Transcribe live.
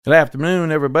Good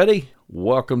afternoon, everybody.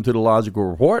 Welcome to the Logical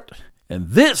Report, and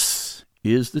this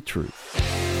is the truth.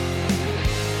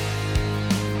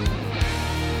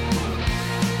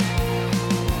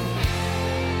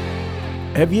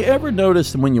 Have you ever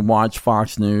noticed when you watch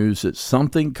Fox News that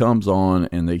something comes on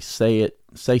and they say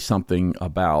something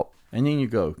about, and then you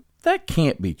go, that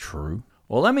can't be true?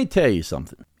 Well, let me tell you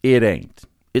something. It ain't.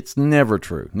 It's never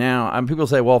true. Now, people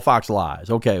say, well, Fox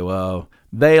lies. Okay, well,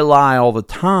 they lie all the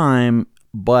time,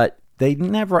 but they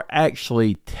never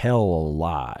actually tell a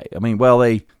lie. I mean, well,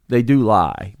 they do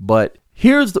lie, but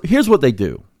here's what they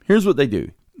do. Here's what they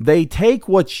do. They take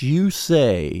what you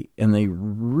say and they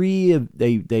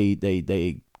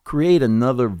create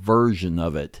another version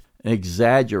of it,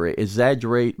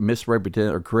 exaggerate,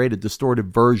 misrepresent, or create a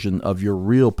distorted version of your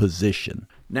real position.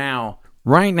 Now,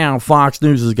 right now, Fox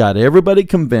News has got everybody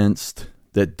convinced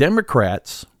that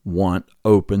Democrats want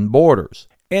open borders.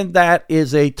 And that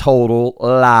is a total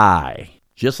lie.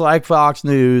 Just like Fox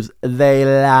News, they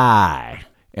lie.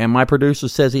 And my producer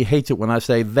says he hates it when I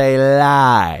say they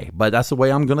lie. But that's the way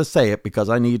I'm going to say it because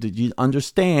I need to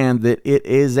understand that it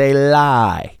is a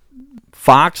lie.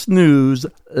 Fox News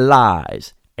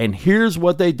lies. And here's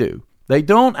what they do. They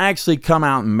don't actually come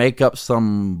out and make up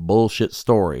some bullshit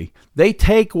story. They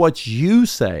take what you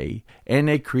say and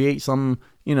they create some,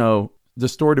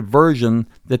 distorted version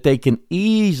that they can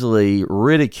easily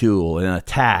ridicule and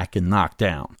attack and knock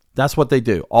down. That's what they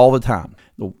do all the time.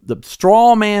 The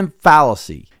straw man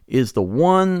fallacy is the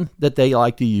one that they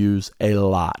like to use a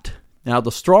lot. Now,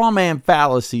 the straw man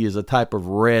fallacy is a type of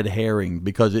red herring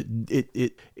because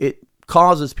it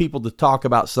causes people to talk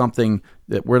about something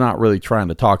that we're not really trying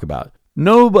to talk about.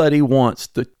 Nobody's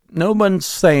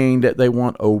saying that they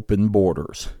want open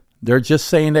borders. They're just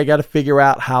saying they got to figure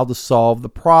out how to solve the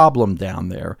problem down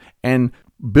there. And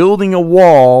building a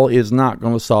wall is not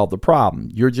going to solve the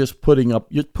problem. You're putting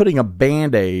a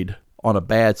Band-Aid on a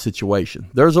bad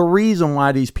situation. There's a reason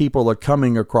why these people are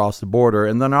coming across the border,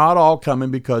 and they're not all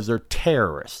coming because they're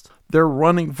terrorists. They're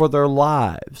running for their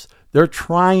lives. They're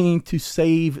trying to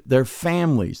save their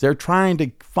families. They're trying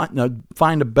to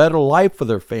find a better life for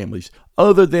their families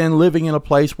other than living in a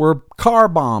place where car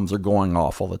bombs are going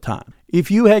off all the time. If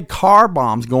you had car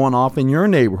bombs going off in your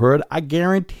neighborhood, I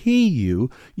guarantee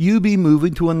you'd be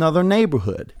moving to another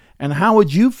neighborhood. And how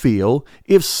would you feel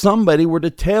if somebody were to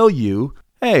tell you,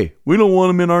 hey, we don't want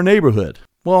them in our neighborhood?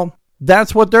 Well,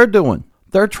 that's what they're doing.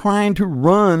 They're trying to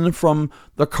run from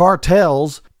the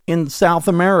cartels in South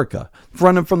America,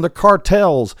 running from the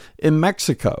cartels in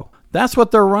Mexico. That's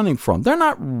what they're running from. They're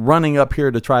not running up here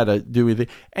to try to do anything.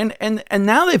 And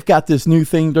now they've got this new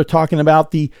thing. They're talking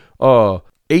about the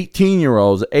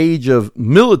 18-year-olds, age of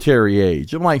military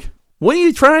age. I'm like, what are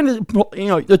you trying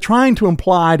to, they're trying to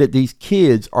imply that these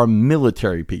kids are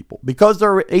military people because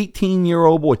they're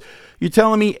 18-year-old boys. You're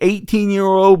telling me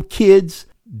 18-year-old kids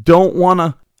don't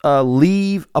want to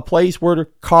leave a place where the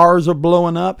cars are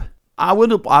blowing up? I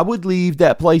would leave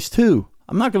that place too.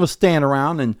 I'm not going to stand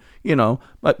around and,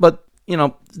 but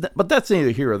that's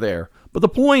neither here or there. But the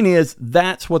point is,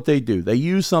 that's what they do. They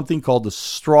use something called the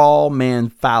straw man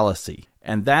fallacy.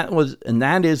 And that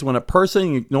is when a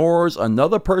person ignores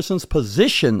another person's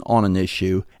position on an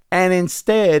issue and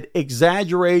instead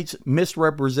exaggerates,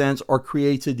 misrepresents, or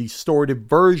creates a distorted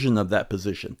version of that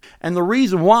position. And the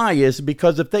reason why is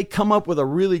because if they come up with a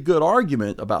really good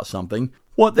argument about something,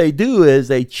 what they do is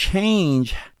they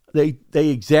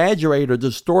exaggerate or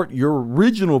distort your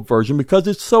original version because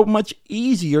it's so much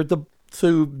easier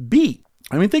to beat.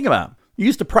 I mean, think about it. You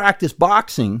used to practice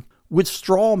boxing with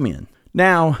straw men.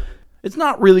 Now, it's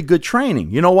not really good training.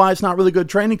 You know why it's not really good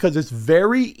training? Because it's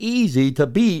very easy to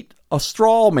beat a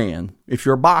straw man if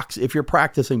you're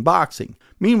practicing boxing.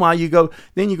 Meanwhile, you go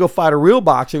fight a real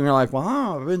boxer and you're like, well,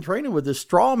 I've been training with this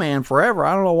straw man forever.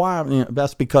 I don't know why.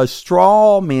 That's because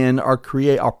straw men are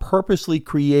purposely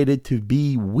created to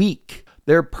be weak.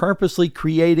 They're purposely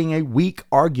creating a weak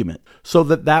argument so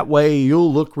that way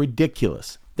you'll look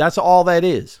ridiculous. That's all that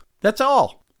is. That's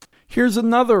all. Here's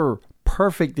another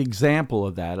perfect example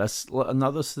of that.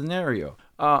 Another scenario.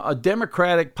 A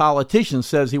Democratic politician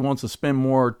says he wants to spend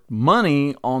more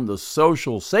money on the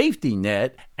social safety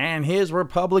net, and his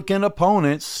Republican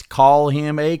opponents call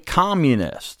him a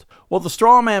communist. Well, the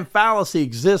straw man fallacy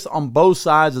exists on both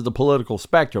sides of the political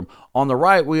spectrum. On the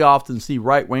right, we often see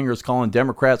right-wingers calling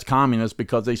Democrats communists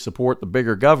because they support the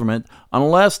bigger government.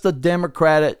 Unless the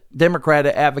Democrat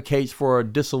advocates for a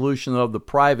dissolution of the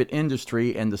private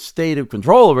industry and the state of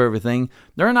control of everything,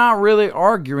 they're not really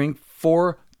arguing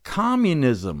for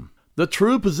communism. The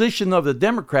true position of the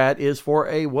Democrat is for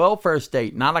a welfare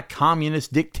state, not a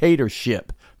communist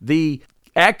dictatorship. The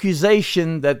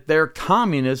accusation that they're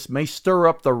communists may stir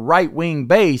up the right-wing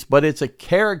base, but it's a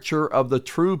caricature of the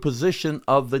true position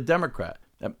of the Democrat.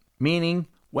 Meaning,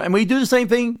 and we do the same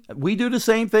thing. We do the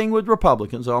same thing with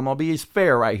Republicans. So I'm going to be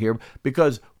fair right here,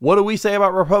 because what do we say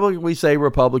about Republicans? We say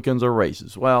Republicans are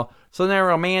racist. Well, so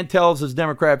now a man tells his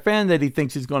Democrat friend that he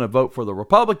thinks he's going to vote for the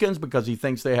Republicans because he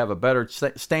thinks they have a better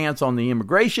stance on the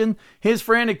immigration. His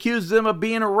friend accuses him of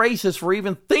being a racist for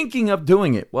even thinking of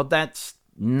doing it. Well, that's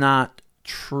not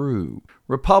true.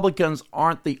 Republicans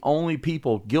aren't the only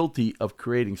people guilty of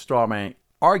creating straw man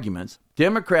arguments.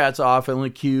 Democrats often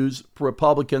accuse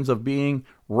Republicans of being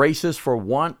racist for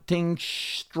wanting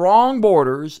strong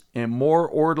borders and more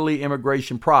orderly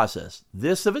immigration process.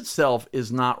 This of itself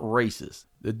is not racist.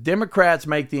 The Democrats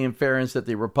make the inference that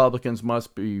the Republicans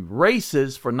must be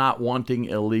racist for not wanting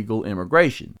illegal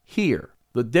immigration. Here,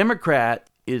 the Democrat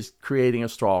is creating a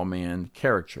straw man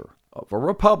caricature of a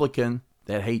Republican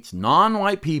that hates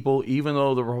non-white people, even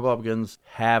though the Republicans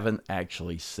haven't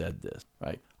actually said this,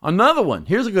 right? Another one.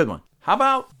 Here's a good one. How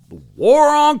about the war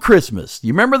on Christmas?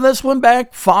 You remember this one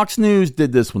back? Fox News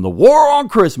did this one. The war on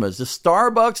Christmas. The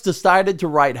Starbucks decided to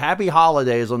write Happy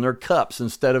Holidays on their cups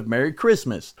instead of Merry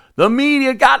Christmas. The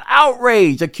media got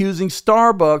outraged, accusing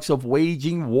Starbucks of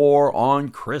waging war on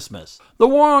Christmas. The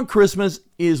war on Christmas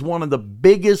is one of the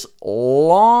biggest,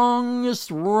 longest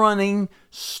running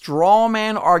straw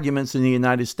man arguments in the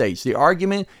United States. The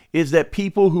argument is that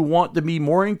people who want to be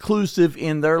more inclusive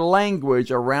in their language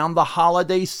around the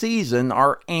holiday season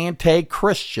are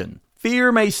anti-Christian.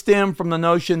 Fear may stem from the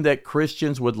notion that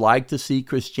Christians would like to see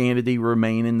Christianity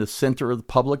remain in the center of the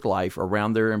public life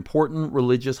around their important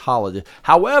religious holiday.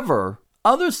 However,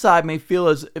 other side may feel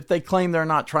as if they claim they're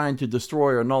not trying to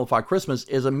destroy or nullify Christmas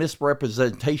is a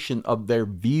misrepresentation of their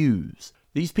views.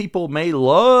 These people may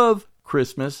love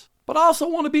Christmas, but also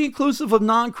want to be inclusive of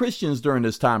non-Christians during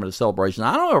this time of the celebration.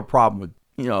 I don't have a problem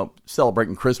with,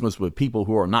 celebrating Christmas with people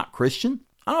who are not Christian.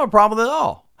 I don't have a problem with it at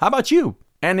all. How about you?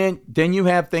 And then you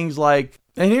have things like,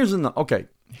 and here's another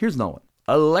one.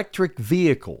 Electric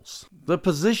vehicles. The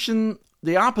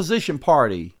opposition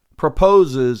party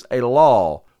proposes a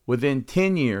law within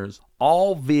 10 years,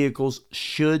 all vehicles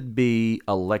should be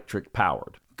electric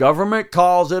powered. Government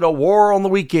calls it a war on the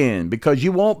weekend because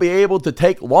you won't be able to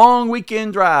take long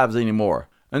weekend drives anymore.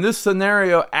 And this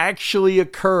scenario actually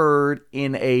occurred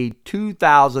in a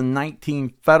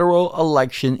 2019 federal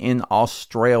election in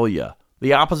Australia.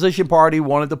 The opposition party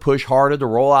wanted to push harder to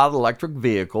roll out electric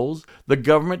vehicles. The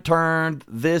government turned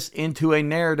this into a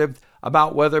narrative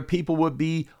about whether people would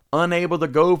be unable to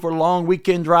go for long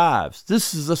weekend drives.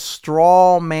 This is a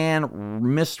straw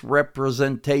man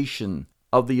misrepresentation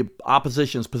of the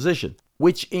opposition's position,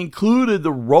 which included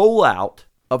the rollout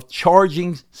of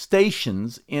charging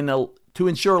stations to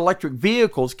ensure electric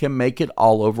vehicles can make it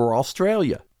all over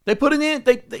Australia. They put it in.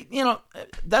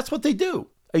 That's what they do.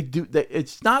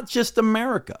 It's not just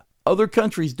America. Other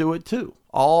countries do it too,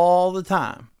 all the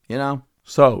time.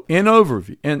 So in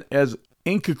overview, and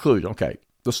in conclusion,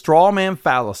 the straw man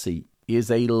fallacy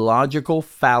is a logical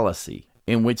fallacy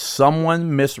in which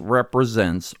someone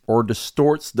misrepresents or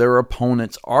distorts their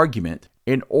opponent's argument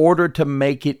in order to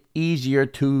make it easier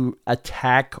to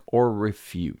attack or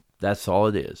refute. That's all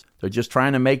it is. They're just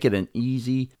trying to make it an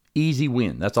easy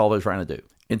win. That's all they're trying to do.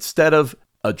 Instead of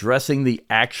addressing the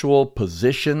actual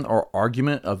position or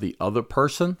argument of the other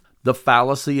person, the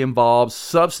fallacy involves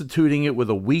substituting it with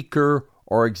a weaker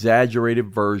or exaggerated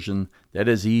version that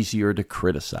is easier to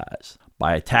criticize.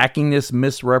 By attacking this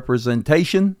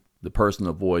misrepresentation, the person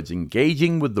avoids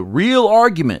engaging with the real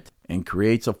argument and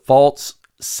creates a false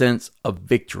sense of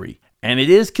victory. And it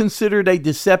is considered a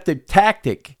deceptive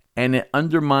tactic, and it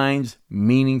undermines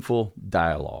meaningful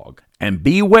dialogue. And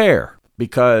beware,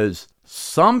 because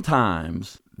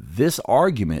sometimes this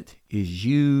argument is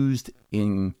used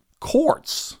in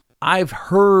courts. I've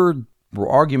heard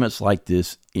arguments like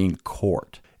this in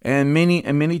court, and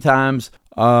many times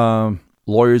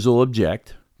lawyers will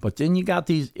object. But then you got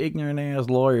these ignorant ass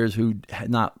lawyers who I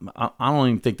don't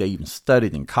even think they even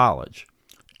studied in college,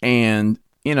 and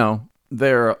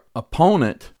their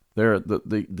opponent,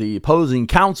 the opposing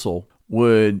counsel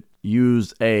would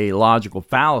use a logical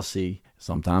fallacy.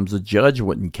 Sometimes the judge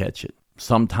wouldn't catch it.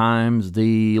 Sometimes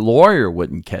the lawyer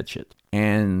wouldn't catch it.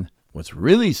 And what's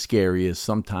really scary is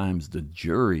sometimes the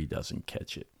jury doesn't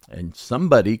catch it. And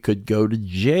somebody could go to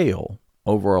jail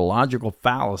over a logical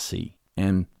fallacy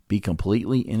and be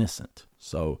completely innocent.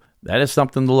 So that is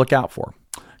something to look out for.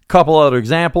 A couple other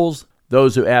examples.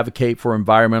 Those who advocate for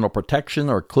environmental protection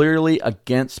are clearly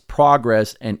against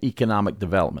progress and economic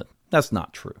development. That's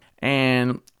not true.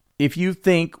 And if you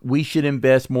think we should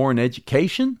invest more in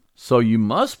education, So you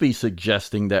must be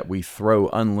suggesting that we throw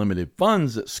unlimited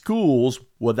funds at schools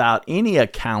without any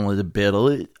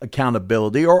accountability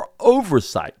or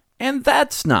oversight. And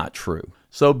that's not true.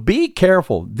 So be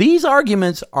careful. These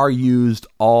arguments are used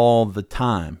all the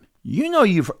time.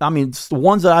 It's the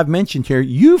ones that I've mentioned here,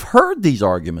 you've heard these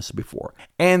arguments before.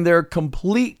 And they're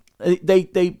complete,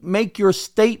 they make your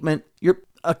statement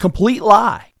a complete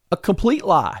lie. A complete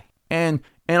lie. And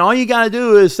all you got to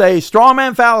do is say straw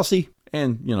man fallacy.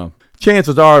 And,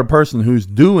 chances are the person who's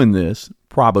doing this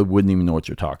probably wouldn't even know what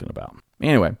you're talking about.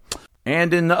 Anyway,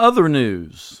 and in the other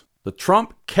news, the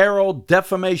Trump-Carroll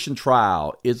defamation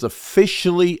trial is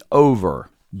officially over.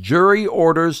 Jury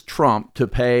orders Trump to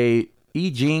pay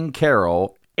E. Jean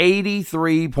Carroll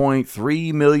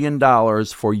 $83.3 million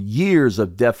for years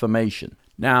of defamation.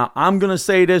 Now, I'm going to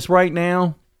say this right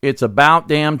now. It's about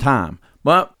damn time.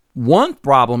 But one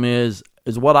problem is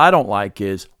what I don't like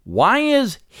is, why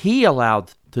is he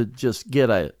allowed to just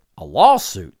get a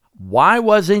lawsuit? Why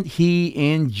wasn't he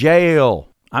in jail?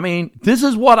 I mean, this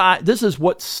is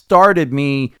what started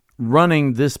me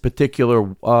running this particular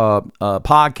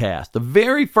podcast. The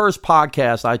very first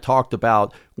podcast I talked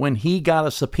about when he got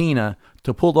a subpoena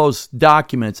to pull those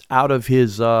documents out of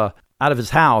his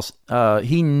house.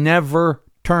 He never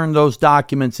turned those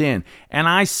documents in. And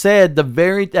I said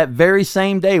that very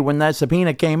same day when that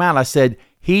subpoena came out, I said,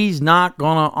 he's not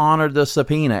going to honor the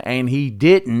subpoena. And he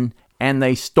didn't. And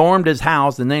they stormed his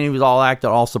house. And then he was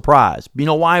all surprised. You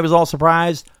know why he was all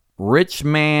surprised? Rich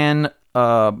man,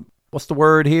 what's the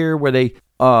word here?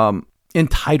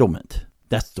 Entitlement.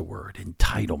 That's the word,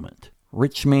 entitlement.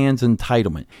 Rich man's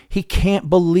entitlement. He can't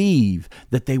believe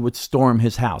that they would storm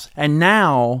his house. And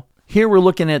now, here we're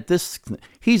looking at this.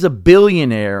 He's a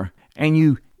billionaire,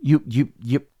 and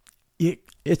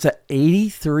it's a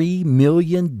 $83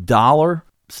 million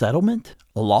settlement,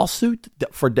 a lawsuit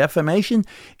for defamation.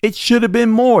 It should have been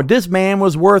more. This man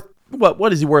was worth,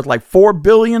 what is he worth, like $4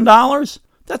 billion?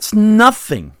 That's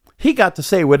nothing. He got to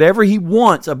say whatever he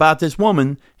wants about this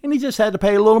woman, and he just had to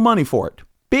pay a little money for it.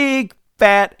 Big,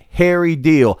 fat, hairy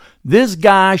deal. This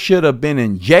guy should have been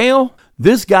in jail.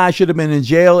 This guy should have been in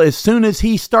jail as soon as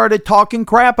he started talking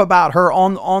crap about her out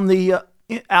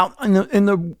in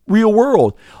the real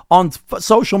world, on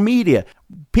social media.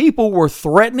 People were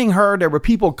threatening her. There were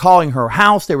people calling her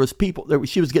house. She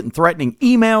was getting threatening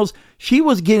emails. She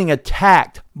was getting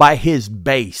attacked by his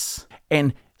base.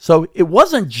 And so it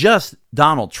wasn't just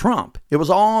Donald Trump. It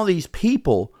was all these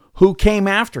people who came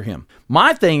after him.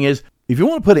 My thing is, if you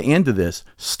want to put an end to this,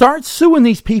 start suing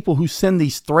these people who send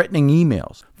these threatening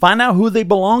emails. Find out who they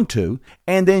belong to,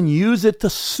 and then use it to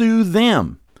sue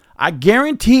them. I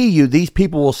guarantee you these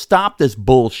people will stop this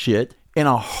bullshit in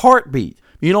a heartbeat.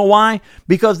 You know why?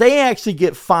 Because they actually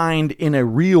get fined in a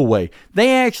real way.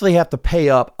 They actually have to pay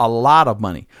up a lot of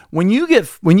money. When you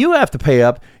have to pay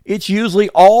up, it's usually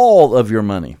all of your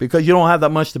money because you don't have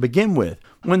that much to begin with.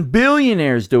 When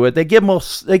billionaires do it, they give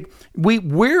most.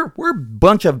 We're a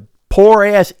bunch of poor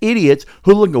ass idiots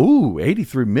who look, ooh,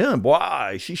 83 million.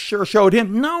 Boy, she sure showed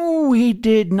him. No, he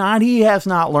did not. He has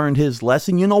not learned his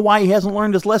lesson. You know why he hasn't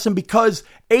learned his lesson? Because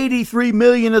 83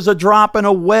 million is a drop in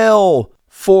a well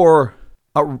for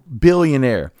a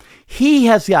billionaire. He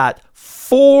has got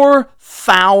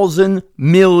 $4,000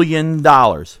 million.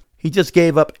 He just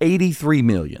gave up 83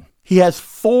 million. He has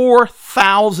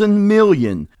 4,000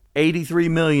 million. 83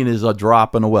 million is a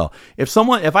drop in a well. If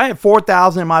I had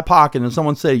 4,000 in my pocket and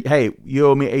someone said, hey, you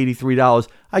owe me $83,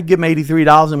 I'd give them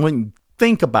 $83 and wouldn't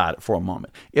think about it for a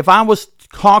moment. If I was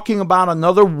talking about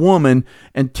another woman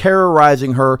and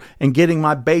terrorizing her and getting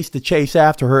my base to chase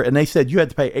after her, and they said you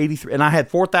had to pay $83, and I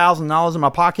had $4,000 in my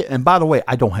pocket, and by the way,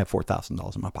 I don't have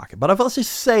 $4,000 in my pocket, but if let's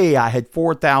just say I had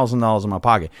 $4,000 in my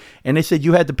pocket, and they said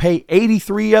you had to pay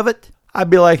 83 of it, I'd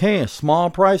be like, hey, a small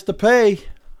price to pay.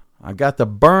 I got to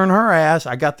burn her ass.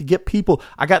 I got to get people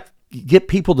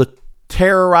to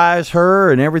terrorize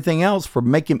her and everything else for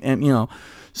making, and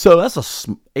so that's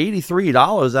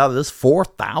 $83 out of this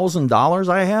 $4,000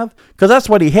 I have. Because that's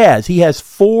what he has. He has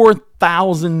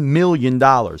 $4,000 million.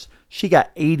 She got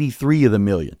 83 of the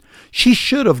million. She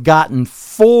should have gotten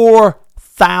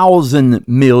 $4,000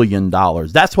 million.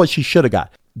 That's what she should have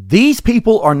got. These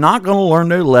people are not going to learn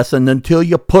their lesson until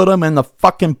you put them in the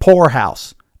fucking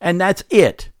poorhouse. And that's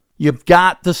it. You've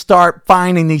got to start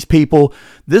finding these people.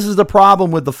 This is the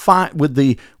problem with the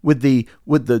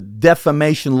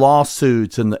defamation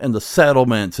lawsuits and the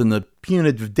settlements and the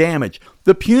punitive damage.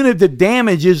 The punitive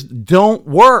damages don't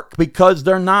work because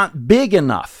they're not big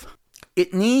enough.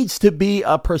 It needs to be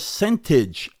a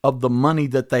percentage of the money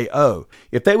that they owe.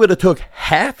 If they would have took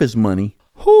half his money,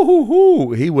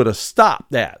 he would have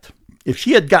stopped that. if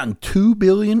she had gotten $2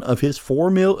 billion of his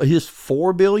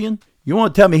 $4 billion, you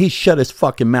want to tell me he shut his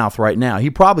fucking mouth right now?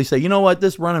 He'd probably say, you know what,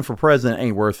 this running for president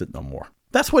ain't worth it no more.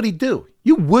 That's what he'd do.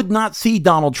 You would not see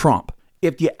Donald Trump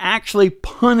if you actually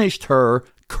punished her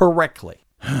correctly.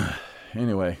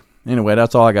 Anyway,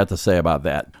 that's all I got to say about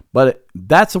that. But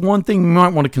that's one thing we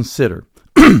might want to consider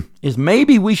is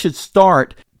maybe we should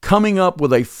start coming up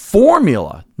with a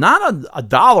formula, not a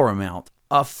dollar amount,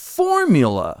 a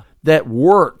formula that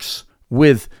works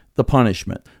with the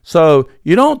punishment. So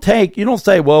you don't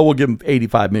say, well, we'll give them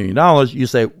 $85 million. You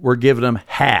say, we're giving them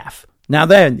half. Now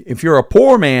then, if you're a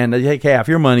poor man, they take half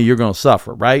your money, you're going to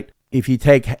suffer, right? If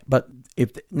they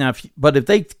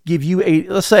give you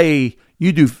let's say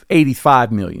you do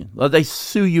 $85 million. They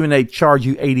sue you and they charge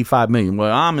you $85 million.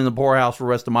 Well, I'm in the poorhouse for the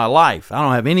rest of my life. I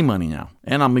don't have any money now,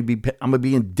 and I'm gonna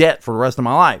be in debt for the rest of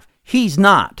my life. He's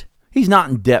not. He's not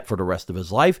in debt for the rest of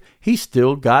his life. He's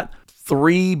still got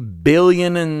 $3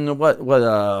 billion and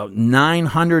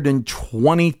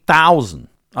 920,000.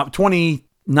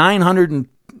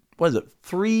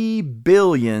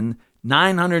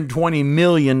 $3,920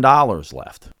 million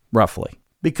left, roughly,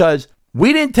 because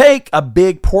we didn't take a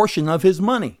big portion of his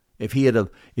money. If he had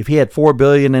 $4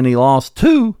 billion and he lost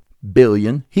 $2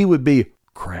 billion, he would be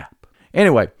crap.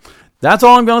 Anyway, that's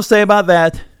all I'm going to say about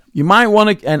that. You might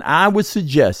want to, and I would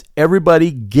suggest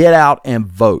everybody get out and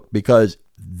vote, because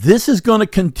this is going to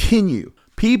continue.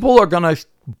 People are going to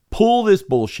pull this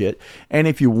bullshit. And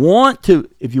if you want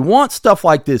stuff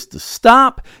like this to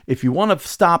stop, if you want to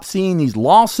stop seeing these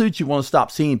lawsuits, you want to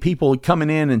stop seeing people coming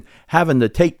in and having to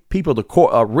take people to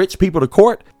court, rich people to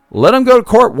court, let them go to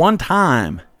court one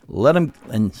time. Let them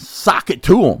and sock it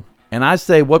to them. And I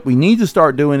say what we need to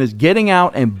start doing is getting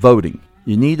out and voting.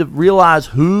 You need to realize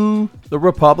who the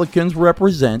Republicans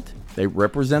represent. They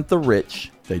represent the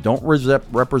rich. They don't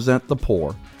represent the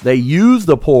poor. They use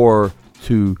the poor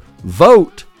to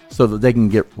vote so that they can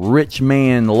get rich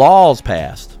man laws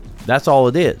passed. That's all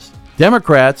it is.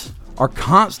 Democrats are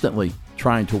constantly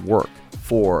trying to work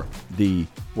for the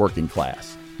working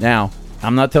class. Now,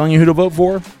 I'm not telling you who to vote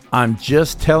for. I'm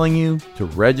just telling you to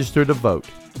register to vote.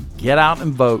 Get out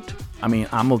and vote. I mean,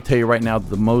 I'm going to tell you right now,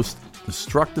 the most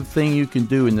destructive thing you can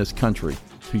do in this country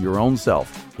to your own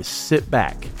self is sit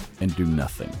back and do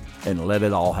nothing and let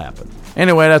it all happen.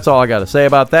 Anyway, that's all I got to say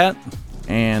about that.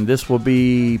 And this will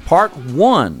be part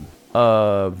 1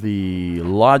 of the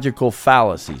logical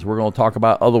fallacies. We're going to talk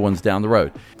about other ones down the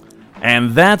road.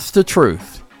 And that's the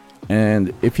truth.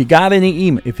 And if you got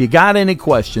any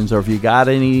questions, or if you got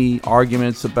any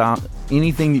arguments about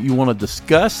anything that you want to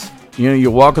discuss,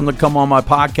 you're welcome to come on my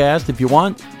podcast if you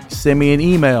want. Send me an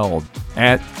email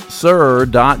at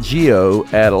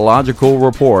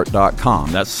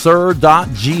sir.geo@logicalreport.com. That's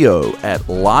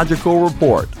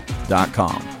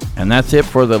sir.geo@logicalreport.com. And that's it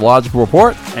for the Logical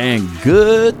Report, and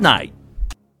good night.